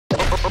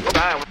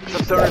Alright,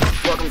 what's up,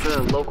 stoners? Welcome to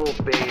the local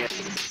band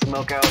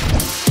Smokeout.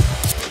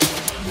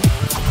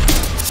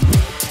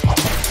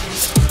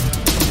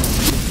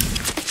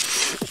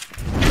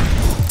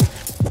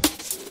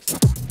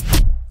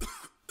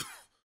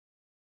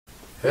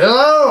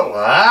 Hello,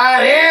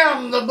 I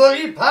am the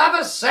Boogie Pop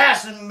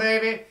Assassin,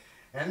 baby,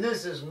 and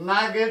this is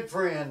my good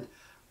friend,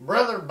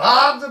 Brother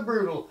Bob the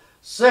Brutal.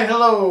 Say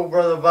hello,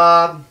 Brother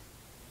Bob.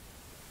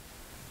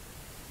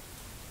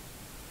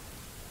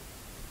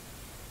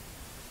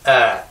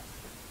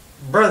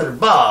 Brother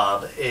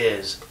Bob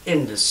is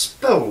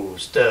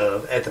indisposed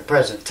of at the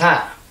present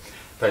time,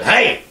 but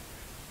hey,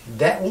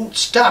 that won't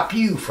stop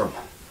you from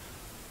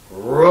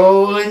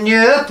rolling you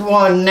up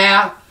one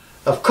now.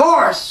 Of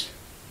course,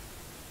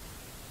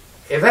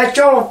 if that's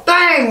your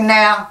thing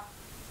now,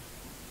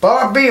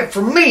 far be it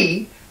from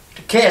me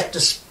to cast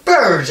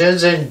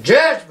aspersions and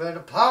judgment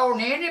upon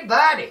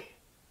anybody.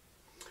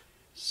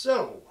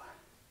 So,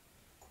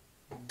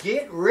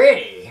 get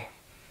ready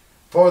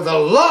for the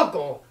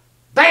local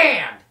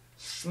band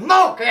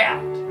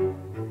Smokeout.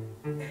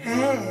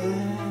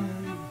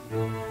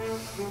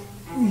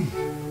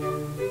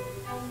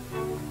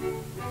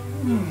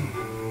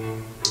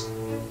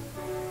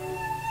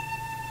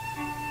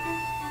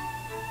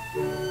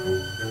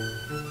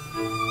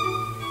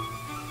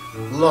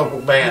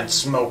 Local band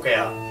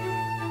Smokeout.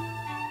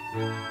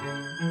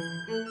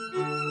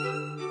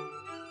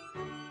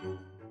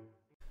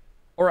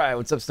 Alright,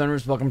 what's up,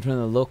 stoners? Welcome to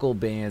the local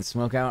band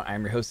Smokeout.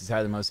 I'm your host,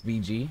 Tyler the Most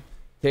BG.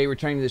 Today,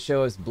 returning to the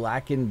show is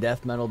blackened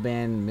death metal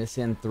band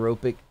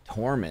Misanthropik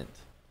Torment.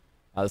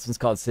 This one's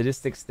called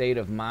Sadistic State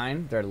of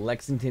Mind. They're at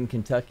Lexington,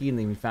 Kentucky, and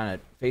they can be found at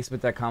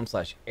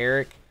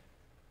facebook.com/Eric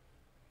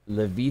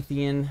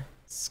Levithian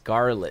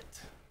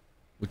Scarlet,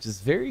 which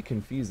is very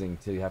confusing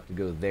to have to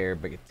go there,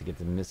 but to get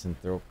the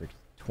Misanthropik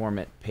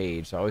Torment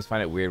page. So I always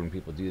find it weird when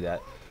people do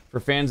that. For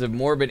fans of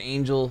Morbid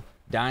Angel,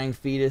 Dying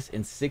Fetus,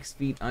 and 6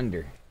 Feet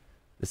Under,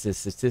 this is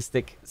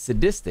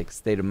Sadistic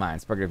State of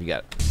Mind. Spark it if you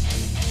got it.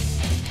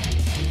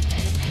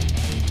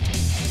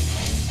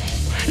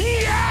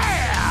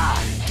 Yeah!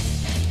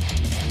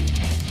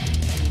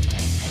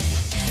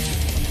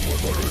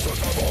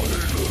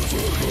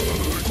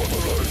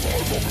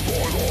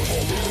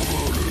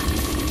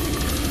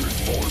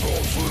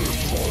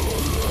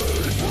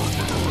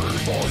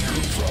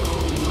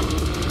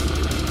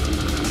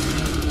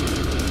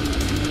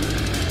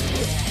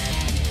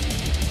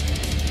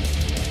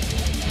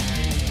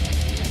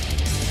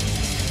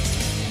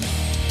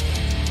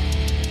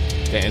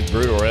 Damn, it's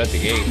brutal right at the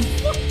gate.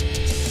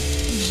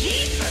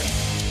 Jesus!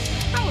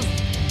 That was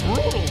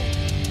brutal!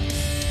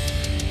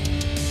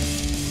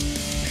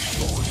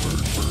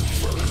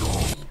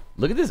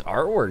 Look at this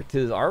artwork,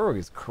 too. This artwork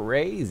is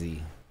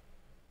crazy.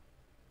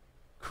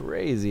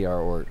 Crazy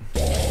artwork.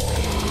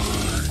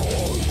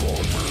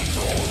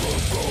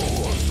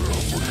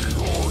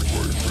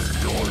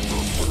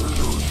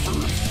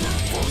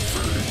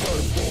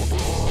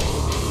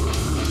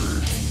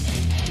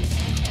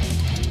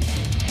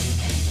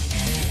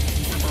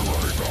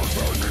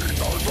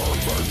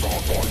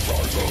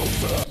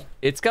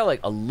 It's got like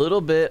a little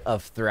bit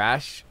of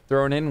thrash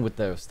thrown in with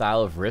the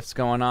style of riffs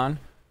going on.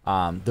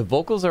 The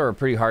vocals are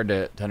pretty hard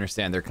to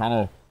understand. They're kind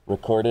of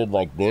recorded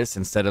like this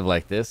instead of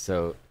like this,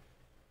 so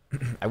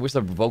I wish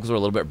the vocals were a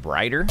little bit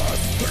brighter.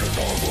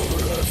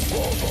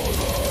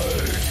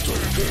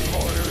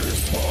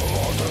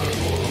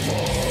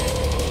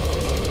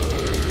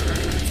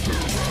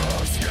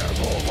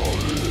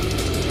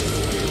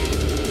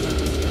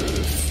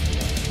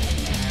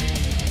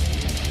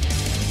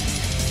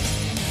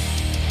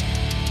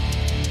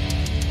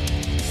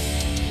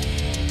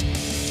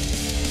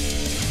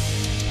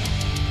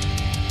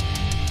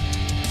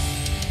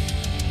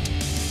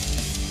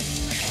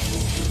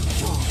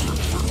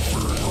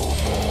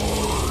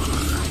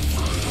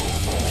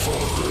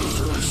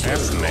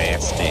 That's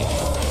nasty.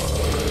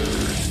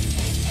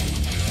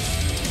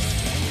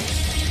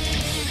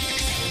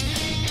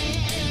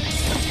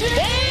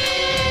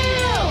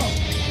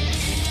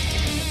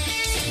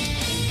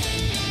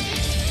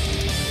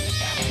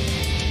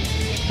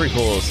 Pretty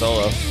cool little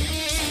solo.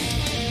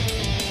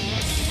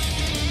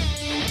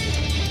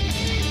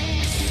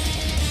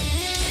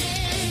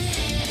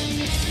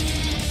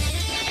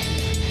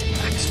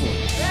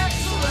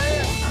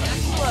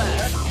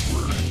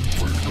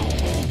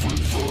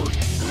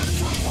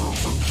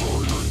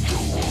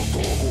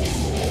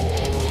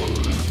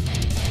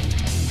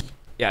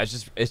 Yeah,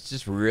 it's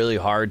just really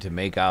hard to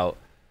make out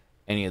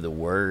any of the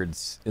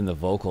words in the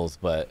vocals,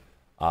 but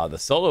the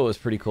solo was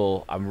pretty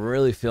cool. I'm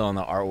really feeling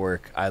the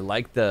artwork. I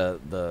like the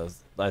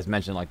as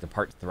mentioned, like the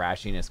part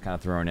thrashing is kind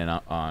of thrown in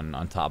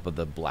on top of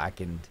the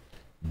blackened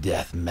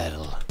death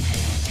metal.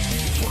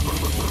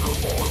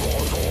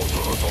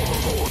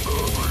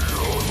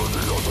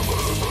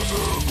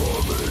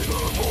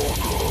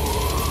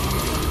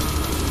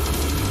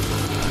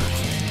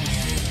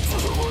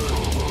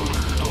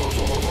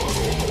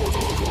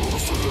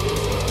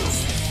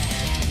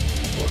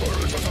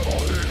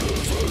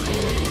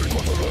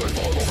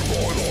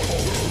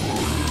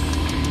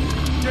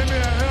 Give me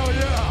a hell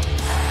yeah!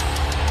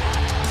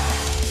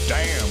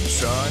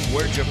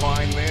 Where'd you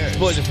find this?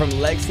 Boys are from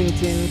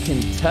Lexington,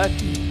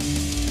 Kentucky.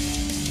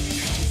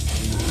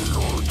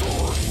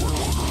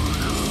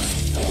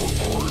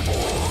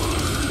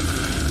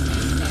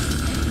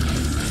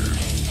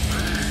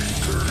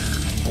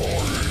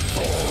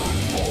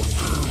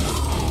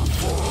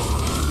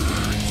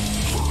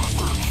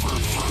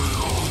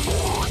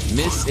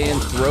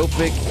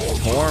 Misanthropik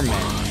Torment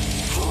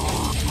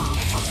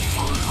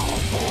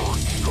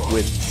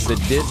with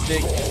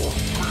Sadistic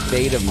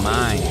State of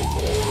Mind.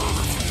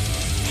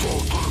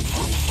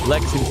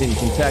 Lexington,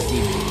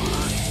 Kentucky.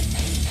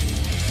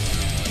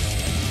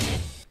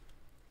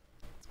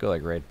 Let's go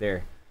like right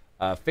there.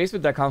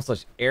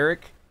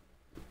 Facebook.com/Eric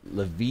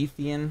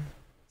Levithian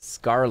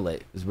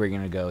Scarlet is where you're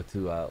gonna go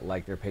to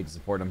like their page and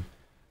support them.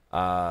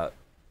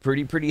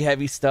 Pretty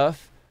heavy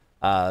stuff.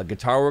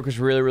 Guitar work was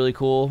really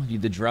cool.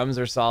 The drums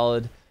are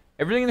solid.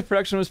 Everything in the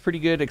production was pretty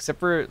good, except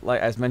for,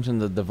 like as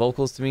mentioned, the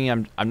vocals. To me,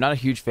 I'm not a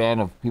huge fan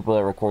of people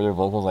that record their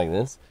vocals like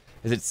this,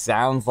 because it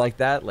sounds like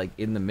that, like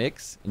in the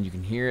mix, and you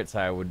can hear it.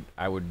 So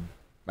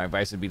my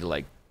advice would be to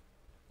like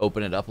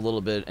open it up a little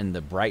bit and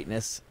the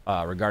brightness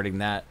regarding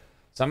that.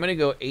 So I'm gonna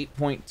go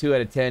 8.2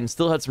 out of 10.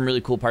 Still had some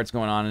really cool parts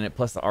going on in it.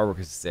 Plus the artwork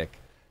is sick.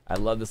 I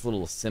love this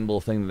little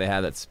symbol thing that they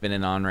have that's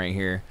spinning on right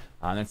here.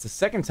 And it's the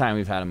second time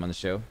we've had him on the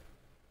show.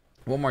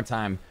 One more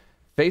time,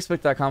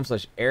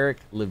 Facebook.com/Eric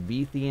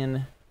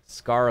Levithian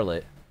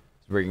Scarlet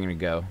is where you're gonna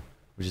go,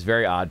 which is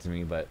very odd to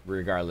me, but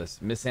regardless.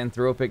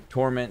 Misanthropik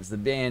Torment is the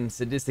band.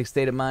 Sadistic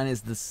State of Mind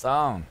is the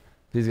song.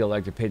 Please go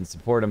like their page and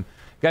support them.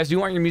 Guys, do you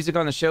want your music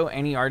on the show?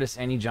 Any artist,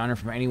 any genre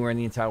from anywhere in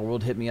the entire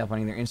world, hit me up on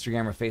either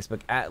Instagram or Facebook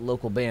at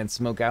local band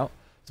Smokeout.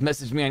 Just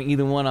message me on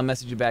either one. I'll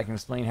message you back and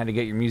explain how to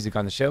get your music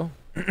on the show.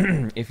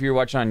 If you're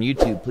watching on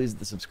YouTube, please hit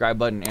the subscribe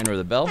button and or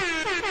the bell.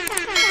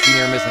 You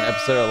never miss an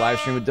episode of live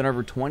stream. We've done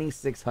over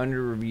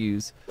 2,600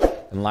 reviews,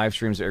 and live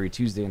streams are every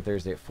Tuesday and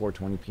Thursday at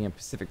 4:20 p.m.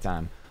 Pacific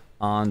time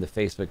on the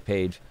Facebook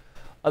page.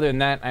 Other than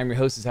that, I'm your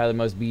host, is Highly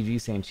Most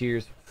BG, saying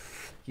cheers.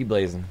 Keep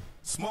blazing.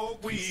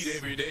 Smoke weed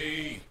every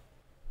day.